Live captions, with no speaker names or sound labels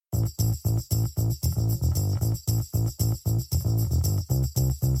Fuck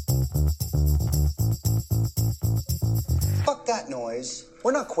that noise.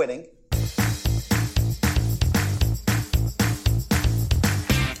 We're not quitting.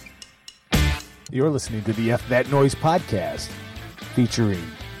 You're listening to the F That Noise podcast, featuring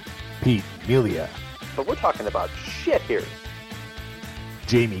Pete Melia, But we're talking about shit here.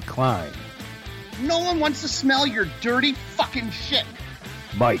 Jamie Klein, No one wants to smell your dirty fucking shit.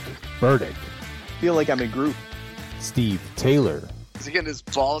 Mike Burdick, Feel like I'm in group. Steve Taylor, Is he getting his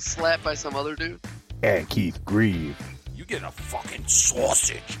balls slapped by some other dude? and Keith Grieve. You get a fucking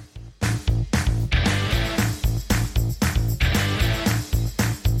sausage.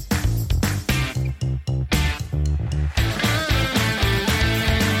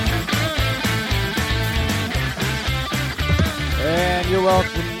 And you're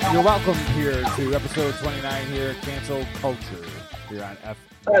welcome here to episode 29 here, Cancel Culture, here on F.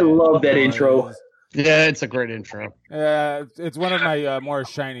 I love that intro. Yeah, it's a great intro. It's one of my more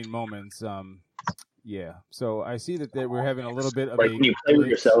shining moments. Yeah. So I see that we're having a little bit of Like a when you play with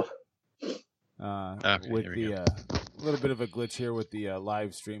glitch, yourself. with here we the little bit of a glitch here with the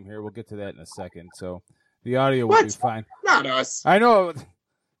live stream here. We'll get to that in a second. So the audio will be fine. Not us. I know.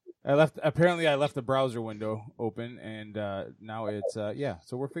 I left the browser window open, and now it's yeah.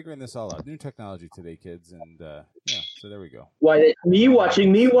 So we're figuring this all out. New technology today, kids, and yeah. So there we go. Why, me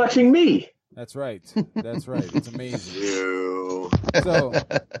watching me. That's right. That's right. It's amazing. Ew. So,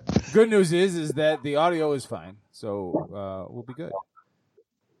 good news is that the audio is fine. So we'll be good.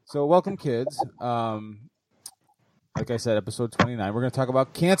 So welcome, kids. Like I said, episode 29. We're going to talk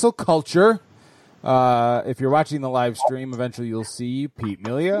about cancel culture. If you're watching the live stream, eventually you'll see Pete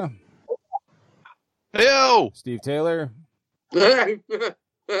Melia, Heyo! Steve Taylor,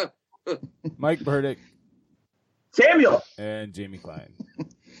 Mike Burdick, Samuel. and Jamie Klein.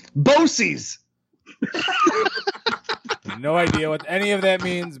 Bosies. No idea what any of that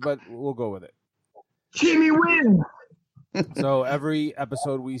means, but we'll go with it. Jamie wins. So every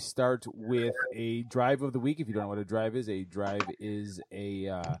episode we start with a drive of the week. If you don't know what a drive is a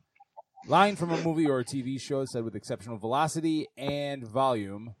line from a movie or a TV show said with exceptional velocity and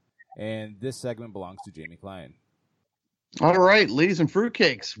volume. And this segment belongs to Jamie Klein. All right, ladies and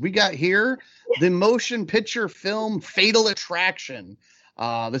fruitcakes. We got here the motion picture film Fatal Attraction.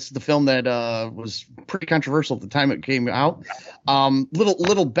 This is the film that was pretty controversial at the time it came out.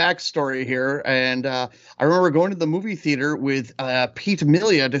 Little backstory here, and I remember going to the movie theater with Pete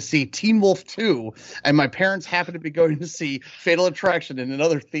Melia to see Teen Wolf 2, and my parents happened to be going to see Fatal Attraction in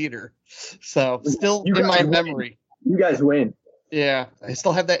another theater. So still in my memory. You guys win. Yeah, I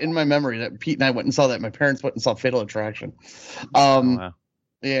still have that in my memory that Pete and I went and saw that. My parents went and saw Fatal Attraction. Wow.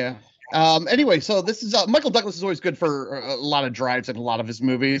 Yeah. Anyway, so this is Michael Douglas is always good for a lot of drives in a lot of his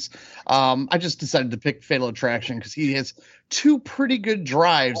movies. I just decided to pick Fatal Attraction because he has two pretty good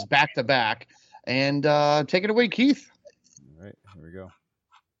drives back to back. And take it away, Keith. All right, here we go.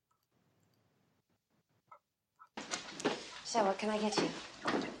 So what can I get you?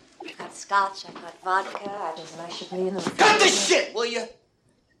 I've got scotch, I've got vodka, I just I should be in the Cut this shit, will you?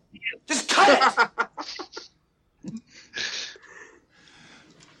 Just cut it!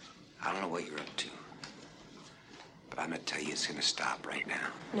 I don't know what you're up to, but I'm gonna tell you it's gonna stop right now.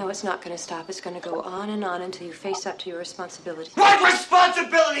 No, it's not going to stop. It's going to go on and on until you face up to your responsibilities. What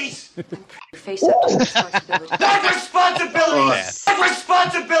responsibilities? You face up to your responsibilities. What responsibilities? What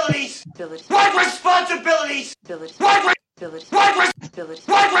responsibilities? Abilities. What responsibilities? Abilities. What Abilities. Abilities.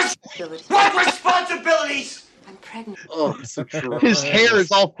 Abilities. What responsibilities? I'm pregnant. Oh, so true. His hair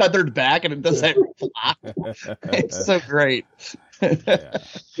is all feathered back and it does that flop. It's so great. Yeah.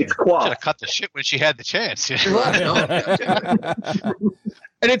 It's Should quad. have cut the shit when she had the chance.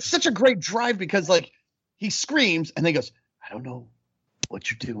 And it's such a great drive because, like, he screams and then he goes, I don't know what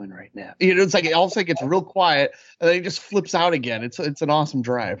you're doing right now. You know, it's like all of a sudden it gets real quiet and then he just flips out again. It's an awesome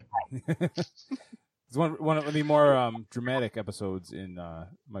drive. It's one of the more dramatic episodes in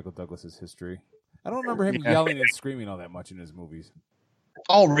Michael Douglas's history. I don't remember him yelling and screaming all that much in his movies.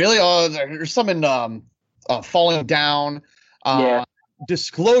 Oh, really? There's some in Falling Down. Yeah.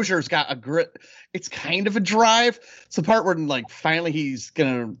 Disclosure's got a grit. It's kind of a drive. It's the part where, like, finally he's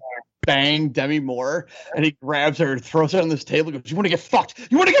gonna bang Demi Moore, and he grabs her, throws her on this table, and goes, "You want to get fucked?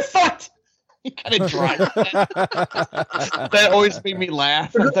 You want to get fucked?" He kind of drives. That always made me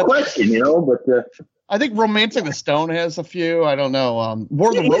laugh. Good question, but I think Romancing the Stone has a few. I don't know. War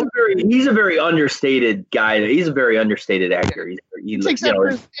of the Road. he's a very understated guy. He's a very understated actor. He Takes after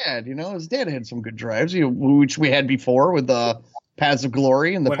his dad. His dad had some good drives, which we had before with the Paths of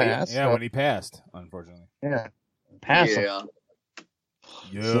Glory in the past. When he passed, unfortunately. Yeah, passed. Yeah.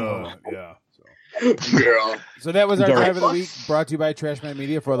 Yeah, yeah. Yeah. So that was our Dark. drive of the week, brought to you by Trashman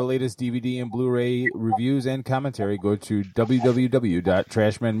Media. For the latest DVD and Blu-ray reviews and commentary, go to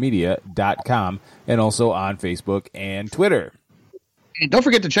www.trashmanmedia.com and also on Facebook and Twitter. And don't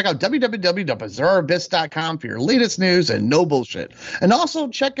forget to check out www.bizarreabyss.com for your latest news and no bullshit. And also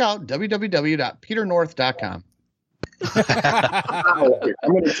check out www.peternorth.com. I'm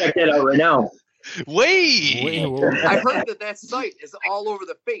going to check that out right now. Wait. I heard that site is all over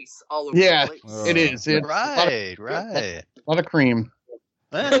the face, all over Yeah, the place. it is. It's Right. a lot of cream.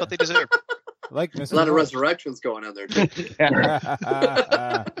 That's what they deserve. Like There's a lot of resurrections going on there, too.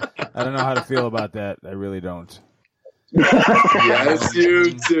 I don't know how to feel about that. I really don't. Yes,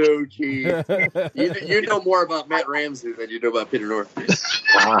 you do, Keith. You know more about Matt Ramsey than you know about Peter North.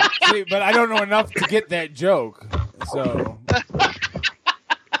 See, but I don't know enough to get that joke. So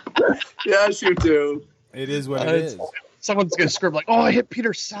Yes, you do. it is what it is. Someone's going to script like, oh, I hit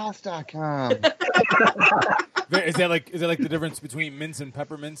petersouth.com. Is that like the difference between mints and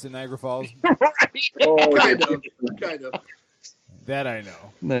peppermints in Niagara Falls? Oh, Kind of. That I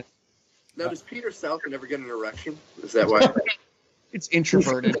know. Now, does Peter South never get an erection? Is that why? It's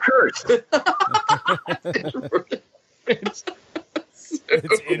introverted. cursed. It's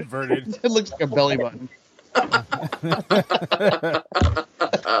inverted. It looks like a belly button.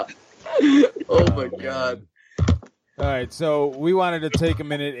 Oh my God. All right, so we wanted to take a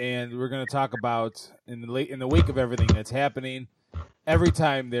minute, and we're going to talk about in the wake of everything that's happening. Every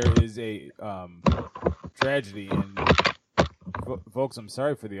time there is a tragedy, and folks, I'm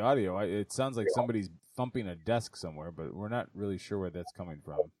sorry for the audio. It sounds like somebody's thumping a desk somewhere, but we're not really sure where that's coming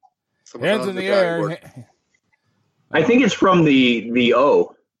from. Hands in the air. I think it's from the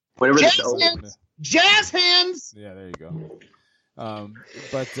O. Whenever Jazz the O. hands! Jazz hands! Yeah, there you go.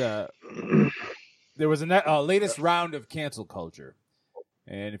 But there was a latest round of cancel culture.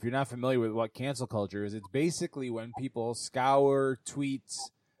 And if you're not familiar with what cancel culture is, it's basically when people scour tweets,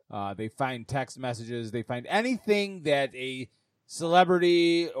 they find text messages, they find anything that a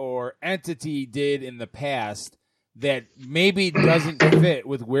celebrity or entity did in the past that maybe doesn't fit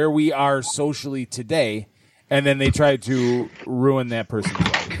with where we are socially today, and then they try to ruin that person's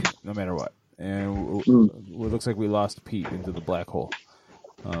life, no matter what. And it looks like we lost Pete into the black hole.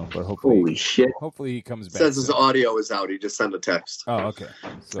 But hopefully, Holy shit! Hopefully he comes back. Says his audio is out. He just sent a text. Oh, okay.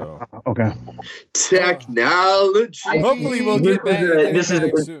 So okay. Technology. Hopefully we'll get back. This is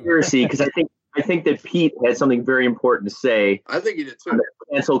a conspiracy because I think that Pete had something very important to say. I think he did on too.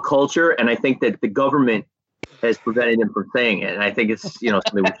 Cancel culture, and I think that the government has prevented him from saying it. And I think it's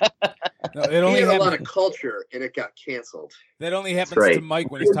something. No, it He only had a lot happened, of culture, and it got canceled. that only happens Right. to Mike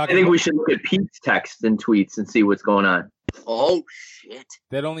when he's I talking. think we should look at Pete's texts and tweets and see what's going on. Oh shit!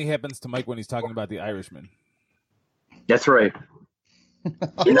 That only happens to Mike when he's talking about the Irishman. That's right.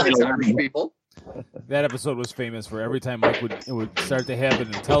 He likes Irish people. That episode was famous for every time Mike would start to have an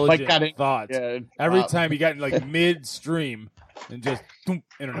Mike intelligent got it. thought. Yeah. Every time he got in like midstream and just boom,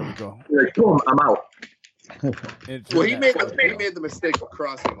 internet would go. You're like, boom, I'm out. Well, he made the mistake of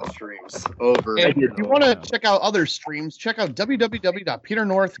crossing the streams over. And if you want to check out other streams, check out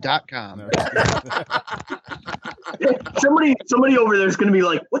www.peternorth.com. Somebody over there is going to be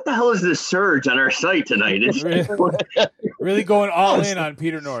like, "What the hell is this surge on our site tonight?" It's Really going all in on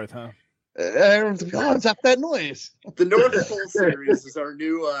Peter North, huh? Everyone's like, oh, it's up that noise. The North Pole series is our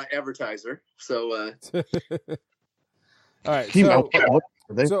new advertiser. So All right. Team So, Output, what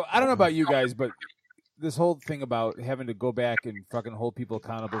are they? so I don't know about you guys, but this whole thing about having to go back and fucking hold people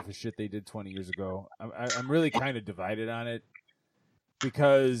accountable for shit they did 20 years ago, I'm really kind of divided on it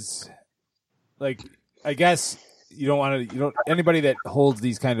because, like, I guess anybody that holds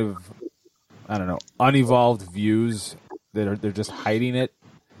these kind of, I don't know, unevolved views they're just hiding it.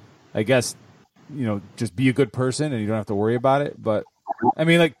 I guess, just be a good person and you don't have to worry about it. But I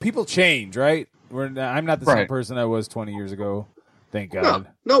mean, like, people change, right? I'm not the same Right. person I was 20 years ago. Thank God.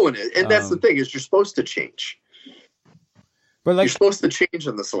 no one is, and that's the thing is you're supposed to change. But like, You're supposed to change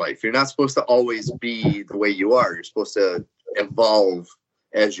in this life. You're not supposed to always be the way you are. You're supposed to evolve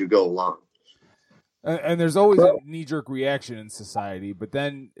as you go along. and there's always a knee-jerk reaction in society, but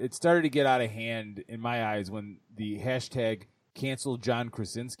then it started to get out of hand in my eyes when the hashtag cancel John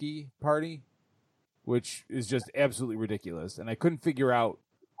Krasinski party, which is just absolutely ridiculous, and I couldn't figure out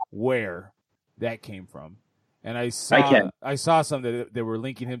where that came from. And I saw some that they were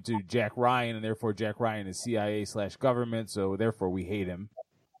linking him to Jack Ryan, and therefore Jack Ryan is CIA/government, so therefore we hate him.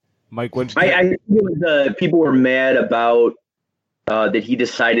 Mike, what? I think it was, people were mad about that he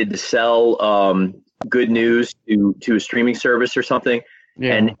decided to sell Good News to a streaming service or something,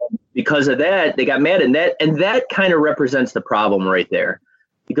 Yeah. and because of that, they got mad, and that kind of represents the problem right there.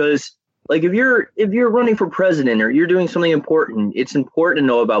 because like if you're running for president or you're doing something important, it's important to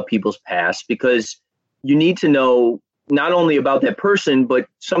know about people's past, because you need to know not only about that person, but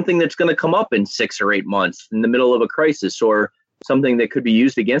something that's going to come up in 6 or 8 months in the middle of a crisis, or something that could be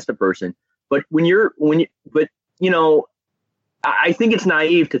used against a person. But I think it's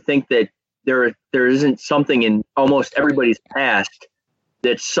naive to think that there isn't something in almost everybody's past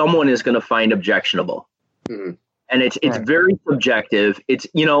that someone is going to find objectionable. Mm-hmm. And it's very subjective. It's,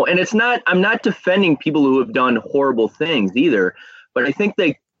 and it's not, I'm not defending people who have done horrible things either, but I think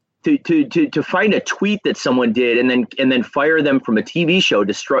to find a tweet that someone did and then fire them from a TV show,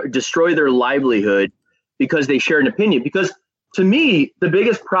 destroy their livelihood because they share an opinion. Because to me, the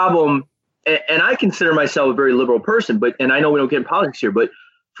biggest problem, and I consider myself a very liberal person, and I know we don't get in politics here, but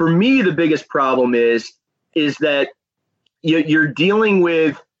for me, the biggest problem is that you're dealing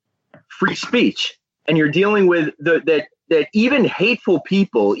with free speech, and you're dealing with that even hateful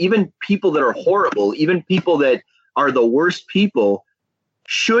people, even people that are horrible, even people that are the worst people,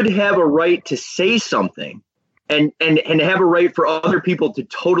 should have a right to say something and have a right for other people to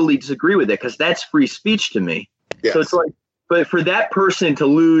totally disagree with it, because that's free speech to me. Yes. So it's like, but for that person to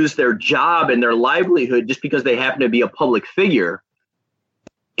lose their job and their livelihood just because they happen to be a public figure,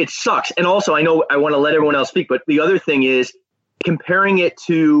 it sucks. And also, I know I want to let everyone else speak, but the other thing is comparing it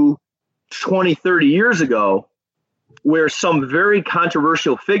to 20, 30 years ago, where some very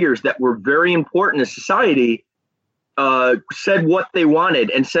controversial figures that were very important in society said what they wanted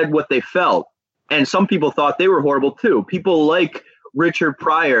and said what they felt. And some people thought they were horrible too. People like Richard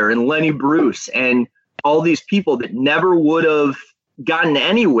Pryor and Lenny Bruce and all these people that never would have gotten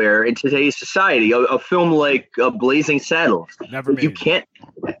anywhere in today's society. A film like Blazing Saddles. Never made. You can't,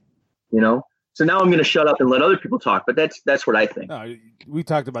 So now I'm going to shut up and let other people talk, but that's what I think. No, we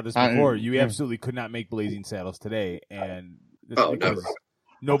talked about this before. You absolutely could not make Blazing Saddles today, and because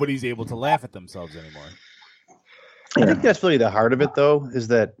nobody's able to laugh at themselves anymore. I think that's really the heart of it, though, is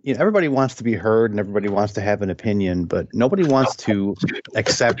that everybody wants to be heard and everybody wants to have an opinion, but nobody wants to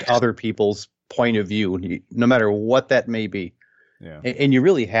accept other people's point of view, no matter what that may be. Yeah. And you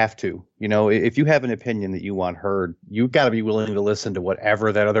really have to. If you have an opinion that you want heard, you've got to be willing to listen to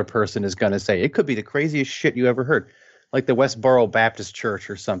whatever that other person is going to say. It could be the craziest shit you ever heard, like the Westboro Baptist Church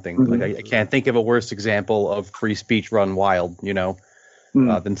or something. Mm-hmm. Like I can't think of a worse example of free speech run wild,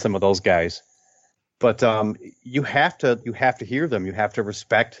 than some of those guys. But you have to hear them. You have to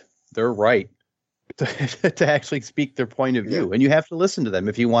respect their right to actually speak their point of view, and you have to listen to them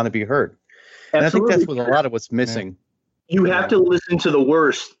if you want to be heard. And Absolutely. I think that's what a lot of what's missing. You have to listen to the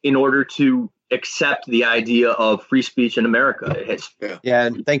worst in order to accept the idea of free speech in America. Yeah,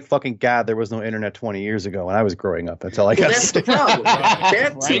 and thank fucking God there was no internet 20 years ago when I was growing up. That's all I got to say. That's the problem.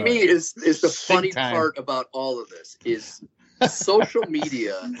 That to me is the funny part about all of this is social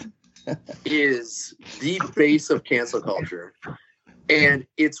media is the base of cancel culture, and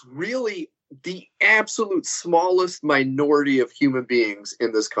it's really the absolute smallest minority of human beings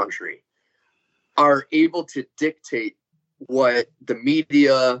in this country are able to dictate what the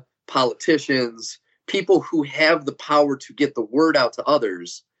media, politicians, people who have the power to get the word out to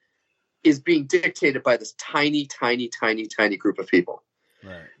others is being dictated by this tiny, tiny, tiny, tiny group of people.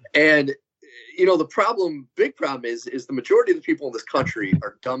 Right. And the big problem is the majority of the people in this country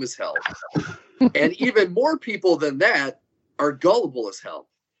are dumb as hell. And even more people than that are gullible as hell.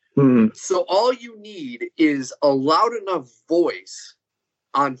 Mm-hmm. So all you need is a loud enough voice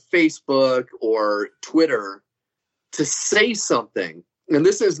on Facebook or Twitter to say something. And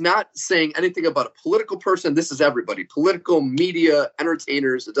this is not saying anything about a political person. This is everybody. Political, media,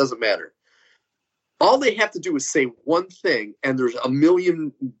 entertainers, it doesn't matter. All they have to do is say one thing, and there's a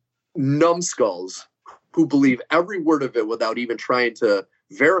million numbskulls who believe every word of it without even trying to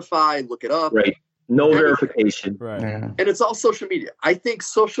verify, look it up. Right. No verification. Right. Yeah. And it's all social media. I think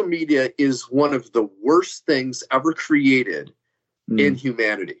social media is one of the worst things ever created in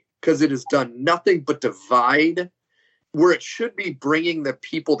humanity, because it has done nothing but divide. Where it should be bringing the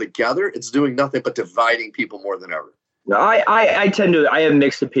people together, it's doing nothing but dividing people more than ever. No, I have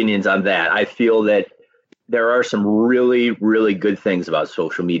mixed opinions on that. I feel that there are some really, really good things about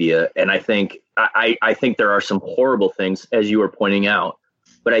social media, and I think there are some horrible things, as you were pointing out.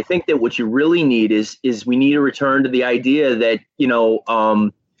 But I think that what you really need is we need to return to the idea that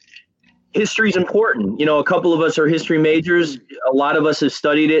history is important. A couple of us are history majors. A lot of us have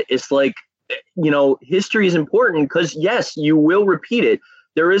studied it. It's like, history is important because, yes, you will repeat it.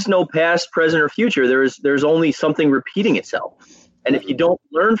 There is no past, present, or future. There's only something repeating itself. And if you don't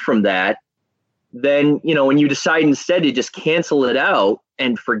learn from that, then, when you decide instead to just cancel it out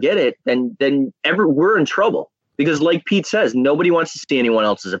and forget it, then we're in trouble, because like Pete says, nobody wants to see anyone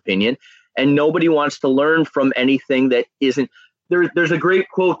else's opinion, and nobody wants to learn from anything that isn't. There's a great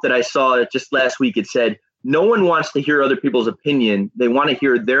quote that I saw just last week. It said, no one wants to hear other people's opinion. They want to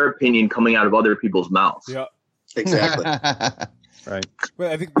hear their opinion coming out of other people's mouths. Yeah, exactly. Right.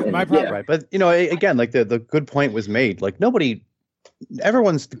 But I think my problem. Right. But, again, like the good point was made. Like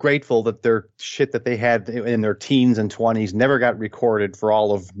everyone's grateful that their shit that they had in their teens and 20s never got recorded for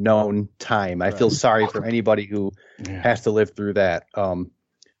all of known time. I feel sorry for anybody who has to live through that.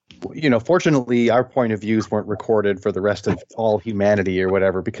 Fortunately, our point of views weren't recorded for the rest of all humanity or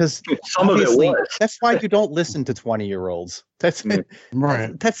whatever, because some of it was. That's why you don't listen to 20-year-olds. That's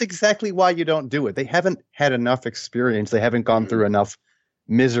right. That's exactly why you don't do it. They haven't had enough experience. They haven't gone through enough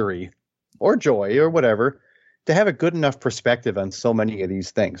misery or joy or whatever to have a good enough perspective on so many of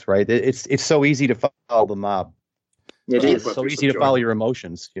these things, right? It's so easy to follow the mob. It is so easy to follow your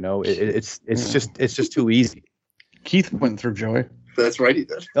emotions. It's just too easy. Keith went through joy. That's right, he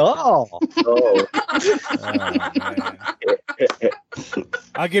did. Oh.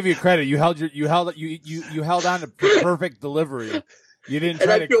 I'll give you credit. You held on to perfect delivery. You didn't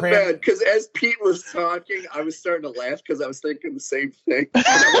try to cram. And I feel bad because as Pete was talking, I was starting to laugh because I was thinking the same thing. And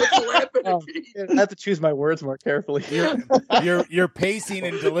I wasn't laughing at Pete. I have to choose my words more carefully. Your pacing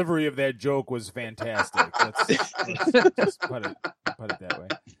and delivery of that joke was fantastic. Let's just put it that way.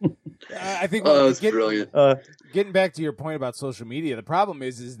 I think brilliant. Getting back to your point about social media, the problem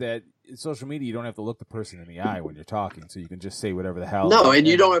is that in social media you don't have to look the person in the eye when you're talking, so you can just say whatever the hell. No, and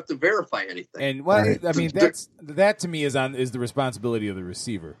you don't have to verify anything. And I mean, that to me is the responsibility of the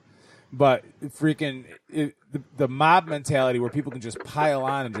receiver. But freaking the mob mentality where people can just pile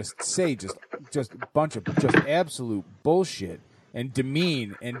on and just say just a bunch of just absolute bullshit and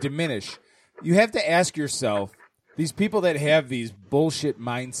demean and diminish. You have to ask yourself, these people that have these bullshit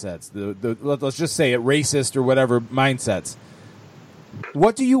mindsets, let's just say it, racist or whatever mindsets,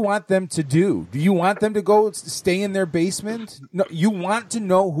 what do you want them to do? Do you want them to go stay in their basement? No, you want to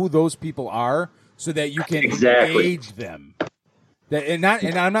know who those people are so that you can engage them. And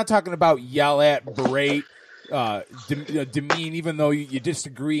I'm not talking about yell at, berate, demean, even though you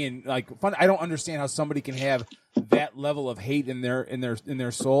disagree and like fun. I don't understand how somebody can have that level of hate in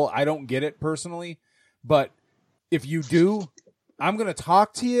their soul. I don't get it personally, but if you do, I'm going to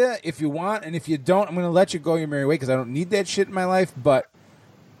talk to you if you want, and if you don't, I'm going to let you go your merry way because I don't need that shit in my life. But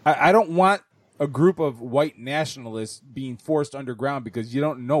I don't want a group of white nationalists being forced underground because you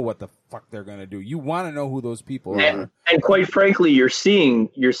don't know what the fuck they're going to do. You want to know who those people are. And quite frankly, you're seeing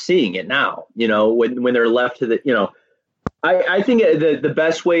it now, when they're left to the, I think the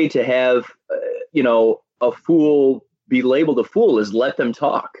best way to have, a fool be labeled a fool is let them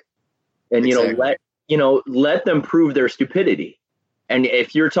talk and, exactly. Let them prove their stupidity. And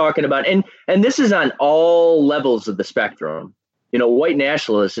if you're talking about, and this is on all levels of the spectrum, white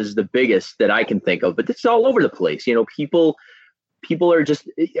nationalists is the biggest that I can think of, but it's all over the place. People are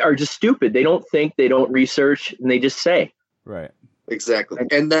just stupid. They don't think, they don't research, and they just say. Right. Exactly.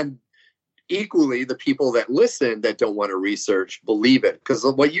 And then equally, the people that listen that don't want to research believe it. Because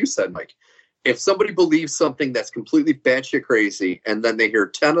of what you said, Mike, if somebody believes something that's completely batshit crazy and then they hear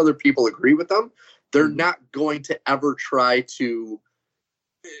 10 other people agree with them, they're not going to ever try to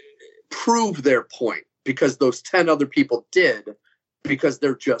prove their point because those 10 other people did, because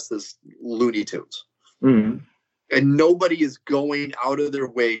they're just as Looney Tunes. Mm-hmm. And nobody is going out of their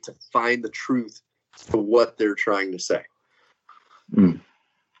way to find the truth to what they're trying to say. Mm.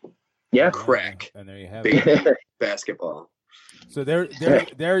 Yeah. Crack. And there you have it. Basketball. So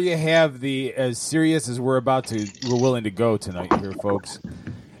there you have the as serious as we're willing to go tonight here, folks.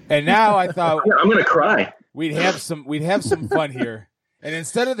 And now I thought I'm gonna cry. We'd have some fun here. And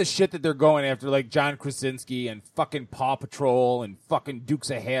instead of the shit that they're going after, like John Krasinski and fucking Paw Patrol and fucking Dukes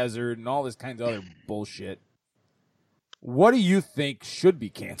of Hazzard and all this kind of other bullshit, what do you think should be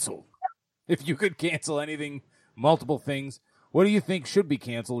canceled? If you could cancel anything, multiple things, what do you think should be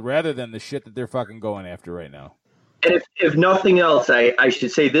canceled rather than the shit that they're fucking going after right now? And if nothing else, I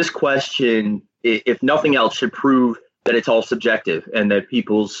should say this question, if nothing else, should prove that it's all subjective and that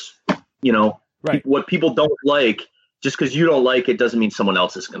people's, right. What people don't like, just because you don't like it doesn't mean someone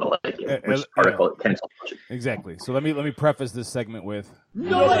else is going to like it. Which article cancel culture. Exactly. So let me preface this segment with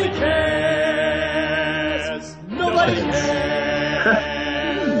nobody cares. Nobody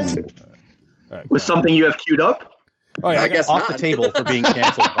cares. Right, with something you have queued up? Oh yeah, I guess off not. the table for being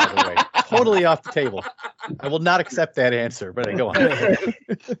canceled. By the way, totally off the table. I will not accept that answer. But go on.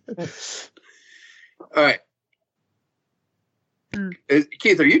 All right.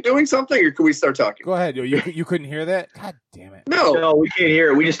 Keith, are you doing something, or can we start talking? Go ahead. You couldn't hear that? God damn it! No, we can't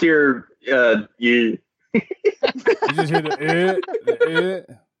hear it. We just hear you. You just hear the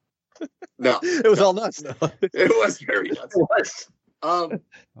No, it was all nuts. Though. it was very nuts. It was.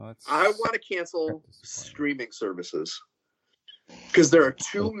 I want to cancel streaming services because there are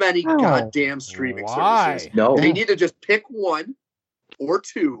too many goddamn streaming services. No, they need to just pick one or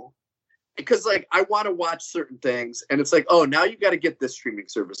two. Because like I want to watch certain things, and it's like, oh, now you got to get this streaming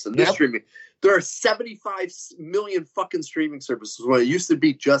service and this streaming. There are 75 million fucking streaming services when it used to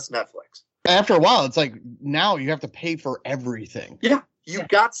be just Netflix. After a while, it's like now you have to pay for everything. Yeah, you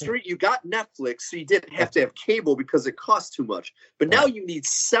got Netflix, so you didn't have to have cable because it cost too much. But now you need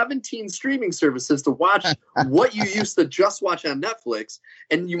 17 streaming services to watch what you used to just watch on Netflix,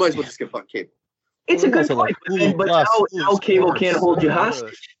 and you might as well just get on cable. It's a good point, but now cable can't hold you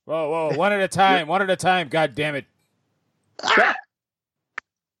hostage. Whoa, one at a time, God damn it.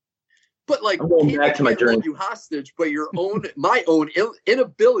 But like, I'm going back to my cable can't hold journey. you hostage, but my own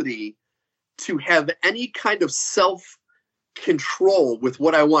inability to have any kind of self-control with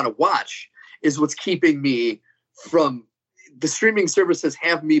what I want to watch is what's keeping me from the streaming services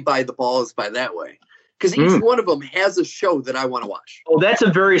have me by the balls by that way. Because each one of them has a show that I want to watch. Oh, that's a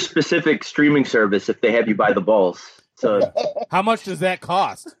very specific streaming service if they have you by the balls. So, how much does that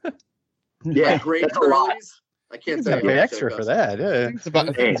cost? Yeah, Great that's a lot. Curly's. I can't say Pay extra for that. Yeah, it's about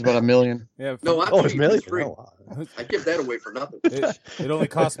 $1 million. Yeah. No, it's $1 million. free. I give that away for nothing. It only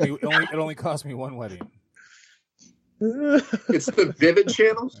cost me. It only cost me one wedding. It's the Vivid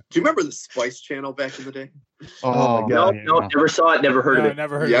channel. Do you remember the Spice Channel back in the day? Oh, my God. No, never saw it, never heard of it.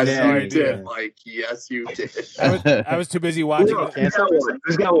 Never heard Yes, of it. No you idea. did, Mike. Yes, you did. I was too busy watching. Who's got one?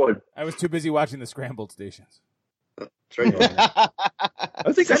 Who's got one? I was too busy watching the scrambled stations. That's right.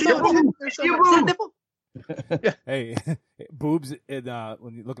 I think that's Hey, boobs.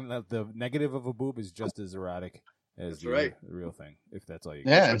 When you're looking at the negative of a boob, is just as erotic as the real thing. If that's all you.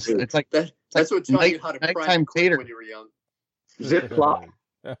 Yeah, it's like that's what taught you how to nighttime prime cater when you were young. Zip flop.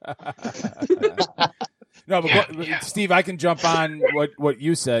 No, but Steve, I can jump on what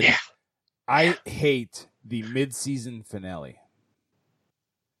you said. Yeah. I hate the mid-season finale.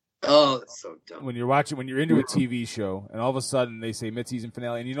 Oh, that's so dumb. When you're into a TV show, and all of a sudden they say mid-season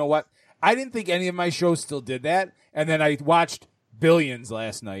finale, and you know what? I didn't think any of my shows still did that, and then I watched Billions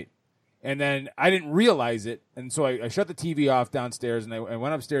last night, and then I didn't realize it, and so I shut the TV off downstairs, and I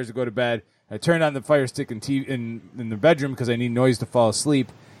went upstairs to go to bed. I turned on the Fire Stick in the bedroom because I need noise to fall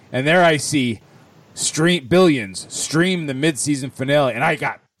asleep, and there I see Billions stream the mid-season finale, and I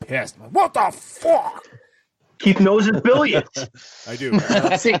got pissed. I'm like, what the fuck? Keith knows his Billions. I do.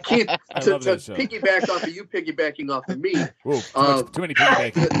 See, Keith, to piggyback off of you, piggybacking off of me. Ooh, too many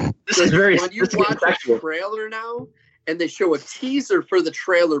piggybacking. This is very. When you watch a trailer now, and they show a teaser for the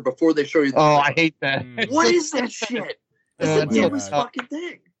trailer before they show you. I hate that. What is that shit? That's the dumbest fucking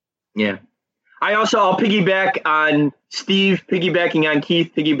thing. Yeah. I'll piggyback on Steve, piggybacking on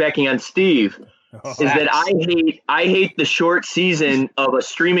Keith, piggybacking on Steve. Is that I hate the short season of a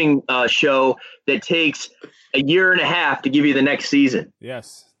streaming show that takes a year and a half to give you the next season.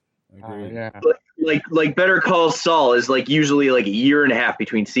 Yes. Agreed. Yeah. Like Better Call Saul is like usually like a year and a half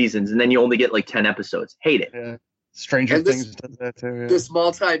between seasons, and then you only get like 10 episodes. Hate it. Yeah. Stranger Things does that too. Yeah. This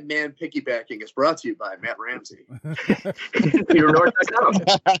multi-man piggybacking is brought to you by Matt Ramsey. You're North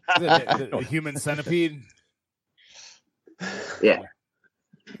the human centipede. Yeah.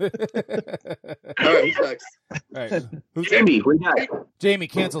 All right, who's next? All right. Jamie, we got Jamie,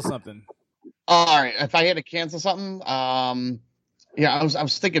 cancel something. All right. If I had to cancel something, I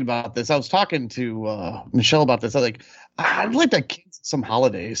was thinking about this. I was talking to Michelle about this. I'd like to cancel some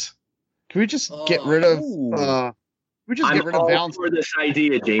holidays. Can we just get rid of? Get rid of Valentine's? For this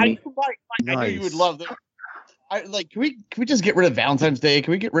idea, Jamie. I knew you would love this. Can we just get rid of Valentine's Day?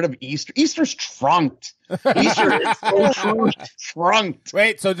 Can we get rid of Easter? Easter's trunked. Easter is so trunked.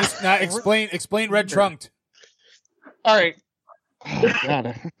 Wait, so just now explain red trunked. All right. Oh,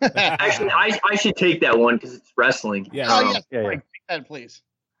 God. Actually, I should take that one because it's wrestling. Yeah. Take that, please.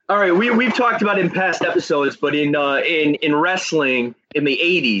 All right, we've talked about it in past episodes, but in wrestling in the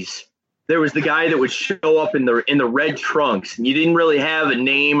 80s, there was the guy that would show up in the red trunks, and you didn't really have a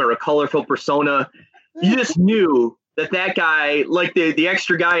name or a colorful persona. You just knew that guy, like the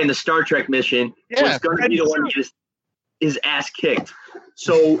extra guy in the Star Trek mission, was going to be the one to get his ass kicked.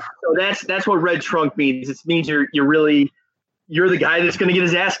 So that's what red trunk means. It means you're the guy that's going to get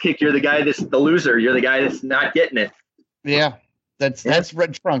his ass kicked. You're the guy that's the loser. You're the guy that's not getting it. Yeah, that's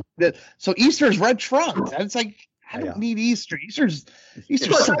red trunk. So Easter's red trunk. That's like I don't need Easter. Easter's. I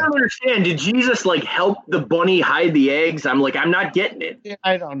don't understand. Did Jesus help the bunny hide the eggs? I'm not getting it. Yeah,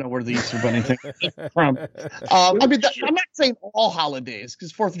 I don't know where the Easter bunny thing is from. I'm not saying all holidays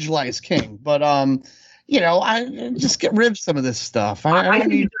because 4th of July is king, but I just get rid of some of this stuff. I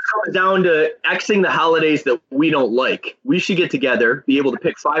think it just comes down to Xing the holidays that we don't like. We should get together, be able to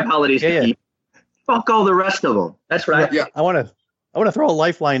pick 5 holidays to keep. Fuck all the rest of them. That's right. Yeah. I want to throw a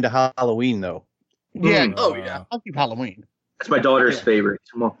lifeline to Halloween though. Yeah. Oh yeah. I'll keep Halloween. That's my daughter's favorite.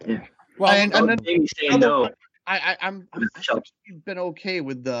 Well, yeah. Well, and then Jamie's saying no. I've been okay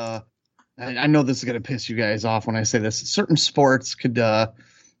with the. I know this is gonna piss you guys off when I say this. Certain sports could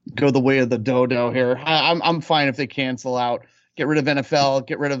go the way of the dodo here. I'm fine if they cancel out. Get rid of NFL.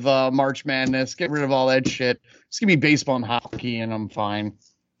 Get rid of March Madness. Get rid of all that shit. Just give me baseball and hockey, and I'm fine.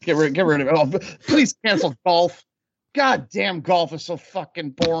 Get rid of it. Oh, please cancel golf. God damn, golf is so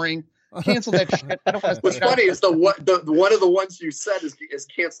fucking boring. Cancel that shit. I don't want to. What's funny is the one of the ones you said is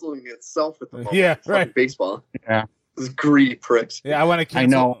canceling itself at the moment. Yeah, right. Baseball. Yeah. Those greedy pricks. Yeah, I want to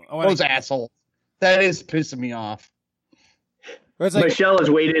cancel. I know. Those assholes. That is pissing me off. Michelle has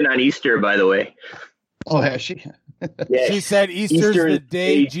weighed in on Easter, by the way. Oh, has she? Yeah, she said Easter's the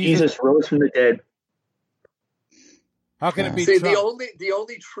day Jesus rose from the dead. How can it be? See, Trump? the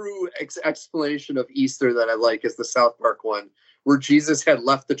only true explanation of Easter that I like is the South Park one, where Jesus had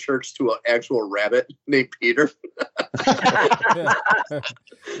left the church to an actual rabbit named Peter. Then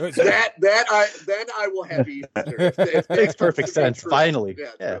I will have Easter. If Makes perfect sense. true. Finally,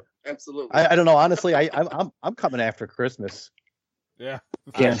 yeah. Absolutely. I don't know. Honestly, I'm coming after Christmas. Yeah.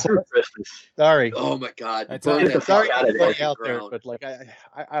 Cancel Christmas. Sorry. Oh my God. Sorry out there, but like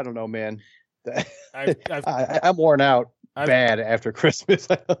I don't know, man. I'm worn out bad after Christmas.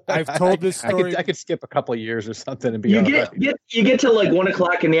 I've told this story. I could skip a couple of years or something and be. You get to like 1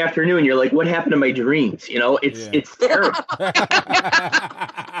 o'clock in the afternoon. You're like, what happened to my dreams? It's terrible.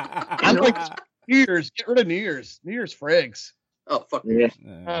 I'm like New Year's. Get rid of New Year's. New Year's frigs. Oh fuck yeah.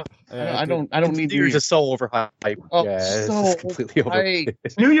 I don't need New Year's. Is so overhyped. Oh, yeah, so it's completely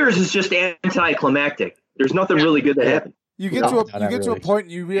overhyped. New Year's is just anticlimactic. There's nothing really good that happened. You get to a point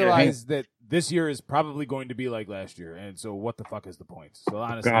and you realize that this year is probably going to be like last year, and so what the fuck is the point? So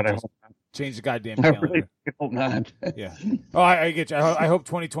honestly, just change the goddamn calendar. I really hope not. Yeah. Oh, I get you. I hope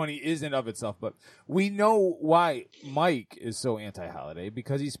 2020 is in of itself, but we know why Mike is so anti-holiday,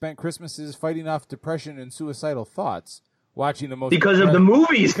 because he spent Christmases fighting off depression and suicidal thoughts, watching the most because of the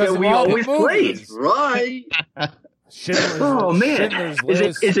movies that we always played. Right. Oh man,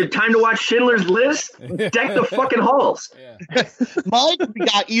 is it time to watch Schindler's List? Deck the fucking halls. Yeah. Mike, we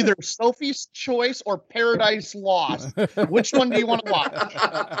got either Sophie's Choice or Paradise Lost. Which one do you want to watch?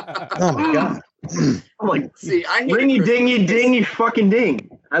 Oh my God. I'm like, see, I hate ringy dingy dingy fucking ding.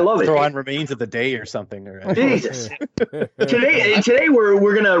 I love it. Throw on Remains of the Day or something. Jesus. Today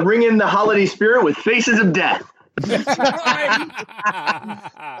we're gonna ring in the holiday spirit with Faces of Death. That's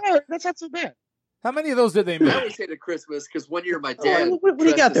not so bad. How many of those did they I make? always hated Christmas because one year my dad what do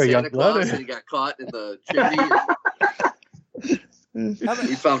you got there, young Santa Claus, blood? and he got caught in the chimney.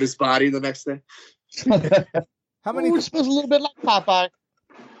 We found his body the next day. How many? We're supposed a little bit like Popeye.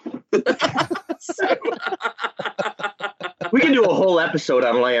 We can do a whole episode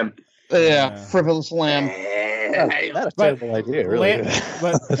on Lamb. Yeah, frivolous lamb. That's a terrible idea, really.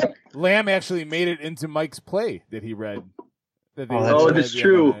 But Lamb actually made it into Mike's play that he read. That's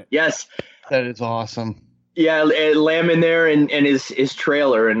true. Yes. That is awesome. Yeah, Lamb in there and his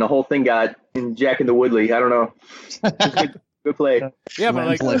trailer, and the whole thing got in Jack and the Woodley. I don't know. Good play. Yeah, but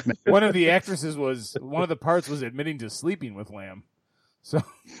like one of the parts was admitting to sleeping with Lamb. So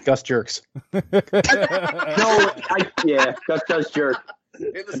Gus jerks. Gus jerk.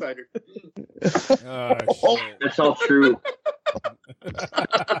 In the cider. Oh, shit. That's all true.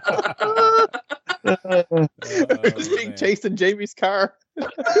 Just being chased in Jamie's car.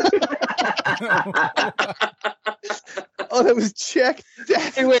 Oh, that was Jack.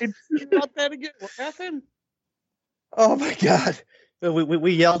 Hey, wait, about that again. What happened? Oh my God.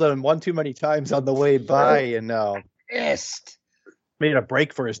 We yelled at him one too many times on the way by, and pissed. Made a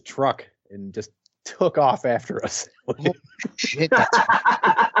break for his truck and just took off after us. Oh, shit. Do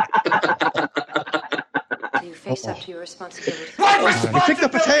you face up to your responsibility? He picked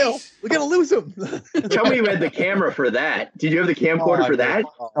up a tail. We gotta lose him. Tell me you had the camera for that. Did you have the camcorder for that?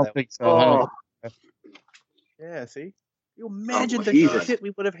 I don't think so. Oh. Yeah, see? You imagine the shit we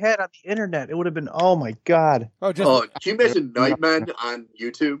would have had on the internet. It would have been, oh my God. Can you imagine Nightmen on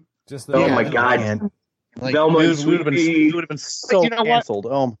YouTube? Oh my God. Man. Like, Velma we would have been so canceled.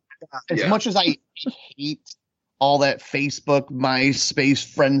 Oh my God. As much as I hate all that Facebook,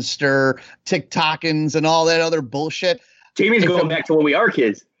 MySpace, Friendster, TikTokins, and all that other bullshit. Jamie's going back to when we are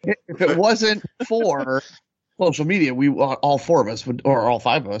kids. If it wasn't for social media, we all four of us would, or all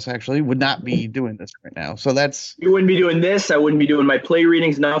five of us actually, would not be doing this right now. So that's you wouldn't be doing this. I wouldn't be doing my play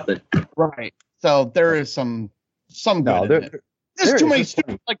readings. Nothing. Right. So there is some good in it. There's too many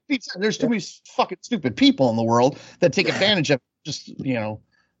stupid, like Pete said, there's too many fucking stupid people in the world that take advantage of just, you know,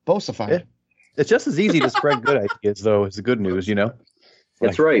 bossify. Yeah. It's just as easy to spread good ideas, though, as the good news, you know?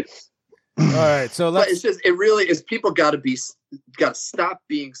 That's right. All right, so let's. But it's just, it really is. People got to stop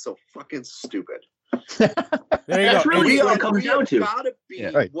being so fucking stupid. There you That's go. really We what it comes down to. got to be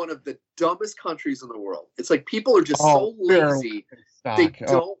right. one of the dumbest countries in the world. It's like people are just so lazy. They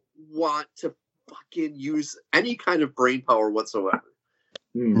don't want to fucking use any kind of brain power whatsoever.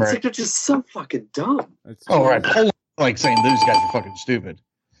 It's like they're just so fucking dumb. Right. Like saying those guys are fucking stupid.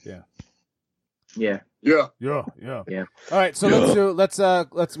 Yeah. All right, so we're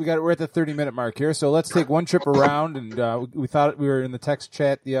at the 30-minute mark here. So let's take one trip around, and we thought we were in the text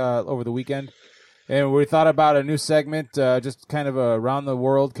chat over the weekend, and we thought about a new segment, just kind of around the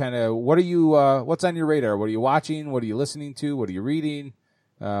world. Kind of, what's on your radar? What are you watching? What are you listening to? What are you reading?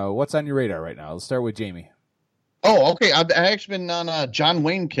 What's on your radar right now? Let's start with Jamie. Oh, okay. I've actually been on a John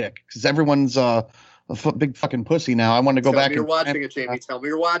Wayne kick because everyone's a big fucking pussy now. I want to go back. You're watching it, Jamie. Tell me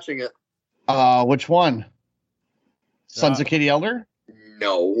you're watching it. Which one? Sons of Katie Elder?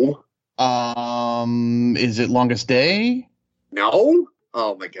 No. Is it Longest Day? No.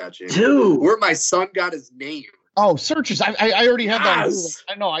 Oh my God, Jamie. Dude. Where my son got his name. Oh, Searchers. I already have that. Yes.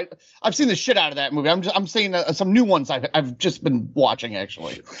 I know. I've seen the shit out of that movie. I'm saying some new ones I've just been watching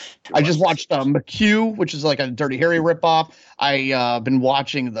actually. I just watched McHugh, which is like a Dirty Harry ripoff. I been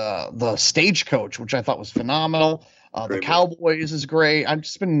watching the Stagecoach, which I thought was phenomenal. The Cowboys is great. I've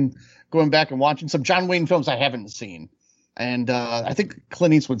just been going back and watching some John Wayne films I haven't seen. And I think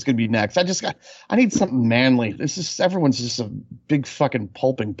Clint Eastwood's going to be next. I need something manly. Everyone's just a big fucking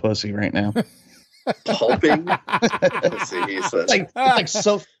pulping pussy right now. Pulping? Let's see, he says. It's like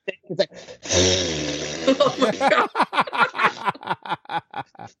so thick. It's like, oh my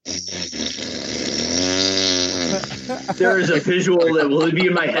God. There is a visual that will be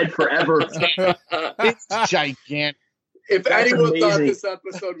in my head forever. It's gigantic. If That's anyone thought amazing. this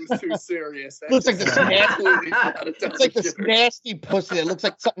episode was too serious, Looks like this nasty pussy that looks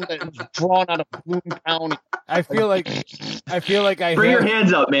like something that was drawn out of Bloom County. I feel like I Bring your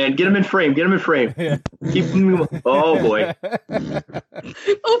hands up, man. Get them in frame. Get them in frame. Keep them. Oh boy.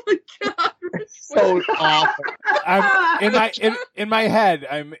 Oh my God. So awful. I'm in my head.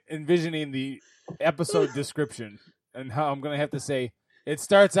 I'm envisioning the episode description and how I'm going to have to say it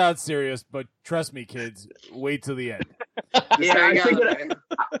starts out serious, but trust me, kids, wait till the end. Yeah,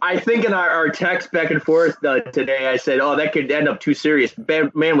 I think in our text back and forth today, I said, "Oh, that could end up too serious."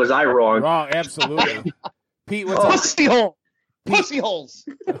 Man, was I wrong? Wrong, absolutely. Pete, what's Pussy hole. Pussy holes.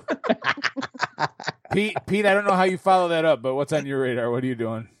 Pete, I don't know how you follow that up, but what's on your radar? What are you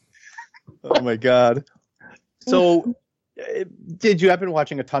doing? Oh my God. So, I've been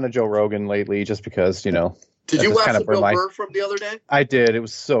watching a ton of Joe Rogan lately, just because Did you watch the Bill Burr from the other day? I did. It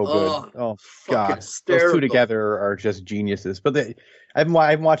was so good. Oh God, hysterical. Those two together are just geniuses. But I've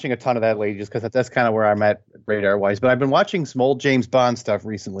been watching a ton of that lately, just because that's kind of where I'm at radar wise. But I've been watching some old James Bond stuff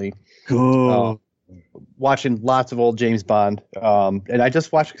recently. Cool. Watching lots of old James Bond, and I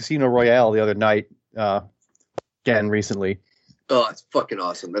just watched Casino Royale the other night again recently. Oh, it's fucking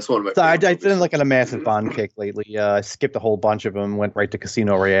awesome. That's one of my. So I've been like on a massive Bond kick lately. I skipped a whole bunch of them, went right to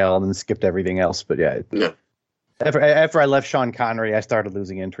Casino Royale, and then skipped everything else. But yeah. After I left Sean Connery, I started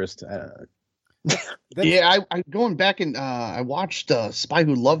losing interest. Yeah, I going back and I watched Spy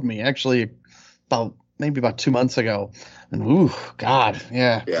Who Loved Me actually about 2 months ago, and ooh, God,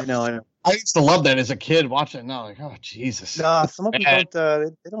 yeah. I know. I used to love that as a kid. Watching it now, like, oh Jesus. No, some of them don't.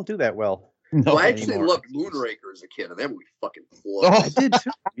 They don't do that well. No, I actually loved Moonraker as a kid, and that movie fucking blew. I did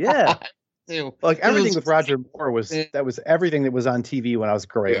too. Yeah. Too. Like everything with Roger Moore was everything that was on TV when I was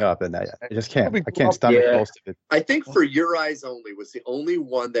growing up, and I just can't stomach most of it. I think For Your Eyes Only was the only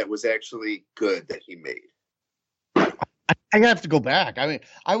one that was actually good that he made. I have to go back. I mean,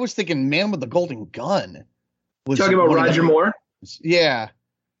 I was thinking Man with the Golden Gun. Was talking about Roger Moore? Yeah.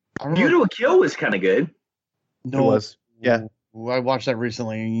 View to a Kill was kind of good. No, it was. Yeah. I watched that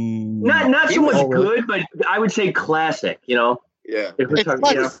recently. Not so much good, but I would say classic. Yeah.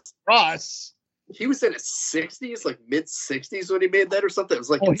 Russ. He was in his 60s, like mid 60s when he made that or something. It was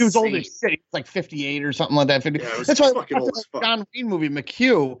like he was old as shit. He was like 58 or something like that. Yeah, it was that's why fucking old as fuck. John Wayne movie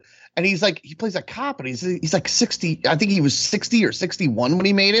McHugh, and he plays a cop, and he's like 60. I think he was 60 or 61 when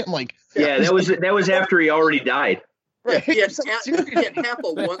he made it. I'm like, that was after he already died. Right. He had half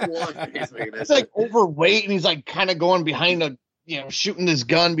a one line. He's like overweight, and he's like kind of going behind shooting his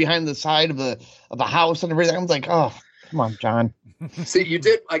gun behind the side of the house and everything. I'm like, oh, come on, John. See, you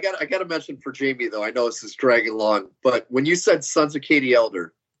did. I got to mention for Jamie though. I know this is dragging long, but when you said Sons of Katie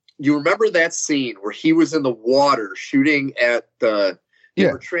Elder, you remember that scene where he was in the water shooting at the. They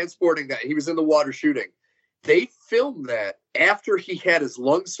were transporting that. He was in the water shooting. They filmed that after he had his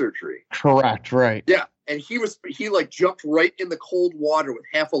lung surgery. Correct. Right. Yeah, and he like jumped right in the cold water with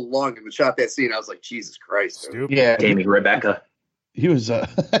half a lung and shot that scene. I was like, Jesus Christ. Stupid. Yeah. Amy Rebecca. He was.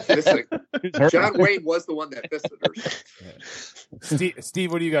 John Wayne was the one that fisted her.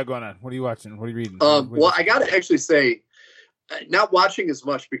 Steve, what do you got going on? What are you watching? What are you reading? Well, I got to actually say, not watching as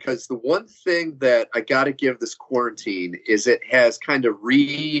much because the one thing that I got to give this quarantine is it has kind of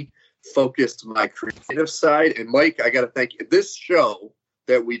refocused my creative side. And Mike, I got to thank you. This show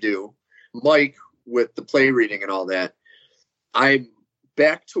that we do, Mike, with the play reading and all that, I'm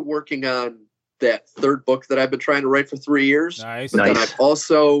back to working on that third book that I've been trying to write for 3 years. Nice. But then I've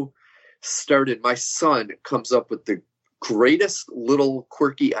also started, my son comes up with the greatest little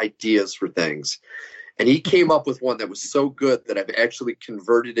quirky ideas for things. And he came up with one that was so good that I've actually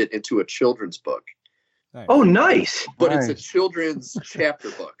converted it into a children's book. Nice. Oh, nice. But it's a children's chapter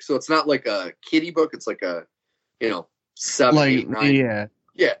book. So it's not like a kiddie book. It's like a, 7, 8, 9. Yeah.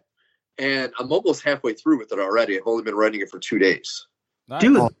 Yeah. And I'm almost halfway through with it already. I've only been writing it for 2 days. Nice.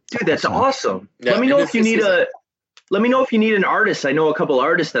 Dude, that's awesome. Yeah, let me know if you need an artist. I know a couple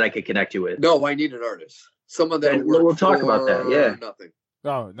artists that I could connect you with. No, I need an artist. Someone that we'll talk about that. Yeah. Nothing.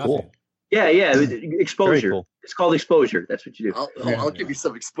 Oh, nothing. Cool. Yeah. Exposure. Cool. It's called exposure. That's what you do. I'll give you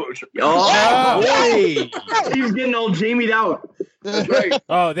some exposure. Oh, boy. He's getting all Jamied out. That's right.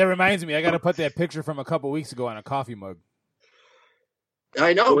 Oh, that reminds me. I got to put that picture from a couple weeks ago on a coffee mug.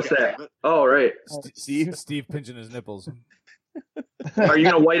 I know. What's that? Oh, right. Steve pinching his nipples. Are you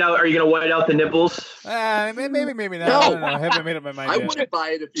gonna white out? Are you gonna white out the nipples? Maybe not. No. I don't know. I haven't made up my mind I yet. wouldn't buy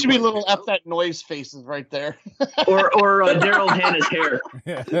it if you Should be wanted little to. F that noise faces right there. Or Daryl Hannah's hair.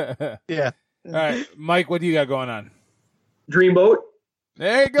 Yeah. All right, Mike, what do you got going on? Dreamboat.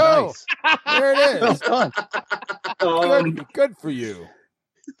 There you go. Nice. There it is. Fun. Good for you.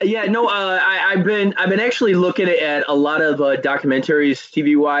 Yeah, no, I've been actually looking at a lot of documentaries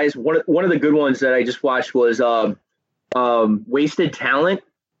TV wise. One of the good ones that I just watched was Wasted Talent,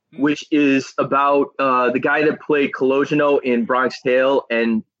 which is about the guy that played Colosimo in Bronx Tale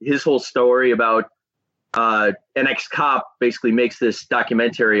and his whole story about an ex-cop basically makes this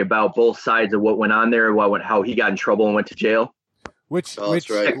documentary about both sides of what went on there, how he got in trouble and went to jail. Which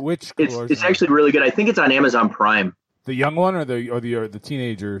It's actually really good. I think it's on Amazon Prime. The young one or the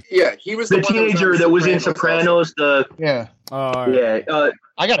teenager? Yeah, he was the teenager that was in Sopranos. Yeah. Oh, right. Yeah.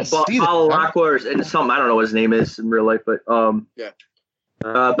 I gotta see Paul that. Rockler and something. I don't know what his name is in real life, but yeah.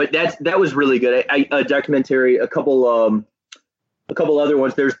 But that was really good. A documentary, a couple other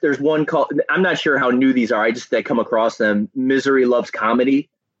ones. There's one called, I'm not sure how new these are. I come across them. Misery Loves Comedy,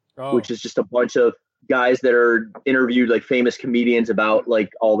 which is just a bunch of guys that are interviewed, like famous comedians about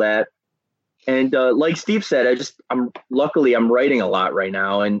like all that. And like Steve said, I'm writing a lot right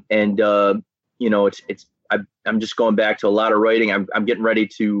now, and I'm just going back to a lot of writing. I'm getting ready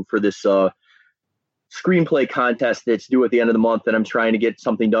for this screenplay contest that's due at the end of the month, and I'm trying to get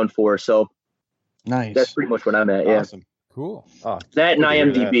something done for. So nice. That's pretty much what I'm at. Yeah. Awesome. Cool. Oh, that and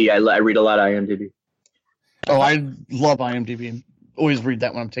IMDb. I read a lot of IMDb. Oh, I love IMDb and always read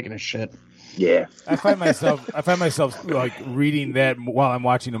that when I'm taking a shit. Yeah. I find myself like reading that while I'm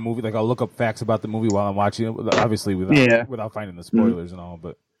watching a movie. Like I'll look up facts about the movie while I'm watching it, obviously without finding the spoilers and all.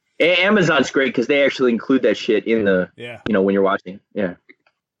 But Amazon's great because they actually include that shit in the when you're watching. Yeah.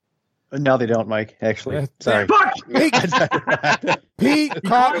 No, they don't, Mike. Actually, sorry. Pete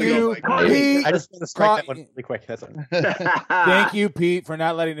caught you. Pete, I just want to strike that one really quick. That's all. Thank you, Pete, for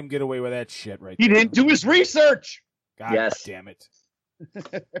not letting him get away with that shit right He there. didn't do his research. God damn it.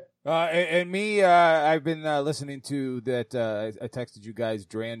 And me, I've been listening to that. I texted you guys,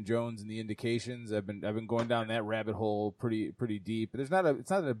 Dran Jones and the Indications. I've been going down that rabbit hole pretty deep. It's not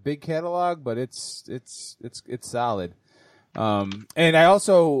a big catalog, but it's solid. And I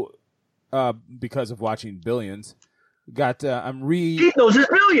also, because of watching Billions, those are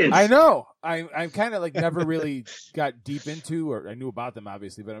Billions. I know. I'm kind of like never really got deep into, or I knew about them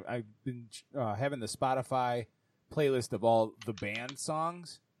obviously, but I've been having the Spotify playlist of all the band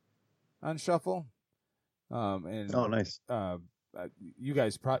songs on shuffle. And oh, nice. You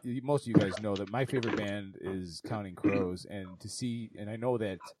guys, most of you guys know that my favorite band is Counting Crows, and I know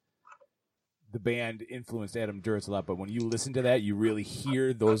that the band influenced Adam Duritz a lot, but when you listen to that, you really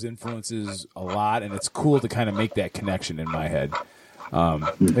hear those influences a lot, and it's cool to kind of make that connection in my head.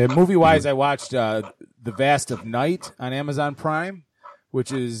 Movie-wise, I watched The Vast of Night on Amazon Prime,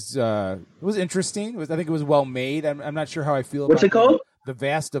 which is it was interesting. I think it was well made. I'm not sure how I feel. What's about it called? The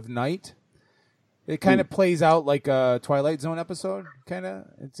Vast of Night. It kind of plays out like a Twilight Zone episode. Kind of,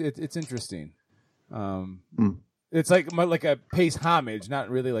 it's interesting. It's like a pays homage, not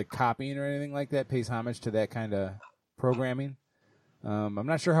really like copying or anything like that. Pays homage to that kind of programming. I'm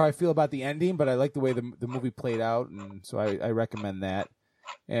not sure how I feel about the ending, but I like the way the movie played out, and so I recommend that.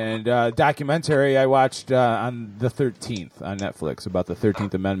 And documentary I watched on the 13th on Netflix about the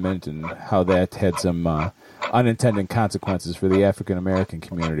 13th Amendment and how that had some unintended consequences for the African American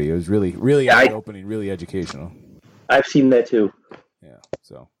community. It was really eye-opening, really educational. I've seen that too. Yeah,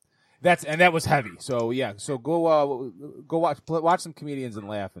 so that was heavy. So yeah, so go watch some comedians and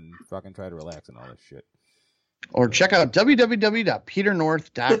laugh and fucking try to relax and all this shit. Or check out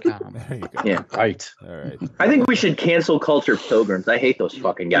www.peternorth.com. There you go. Yeah. Right. All right. I think we should cancel culture pilgrims. I hate those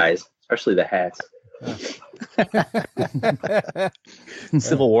fucking guys, especially the hats.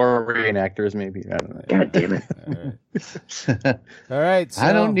 Civil War reenactors, maybe. I don't know. God damn it. All right. So...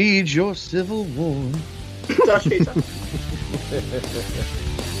 I don't need your Civil War.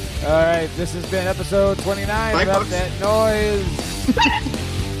 All right. This has been episode 29 of That Noise.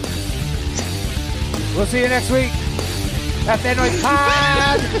 We'll see you next week at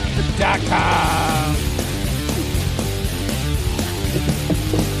ThatNoisePod.com.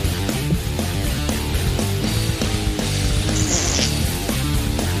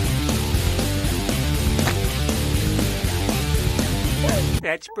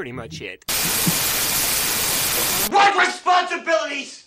 That's pretty much it. What responsibilities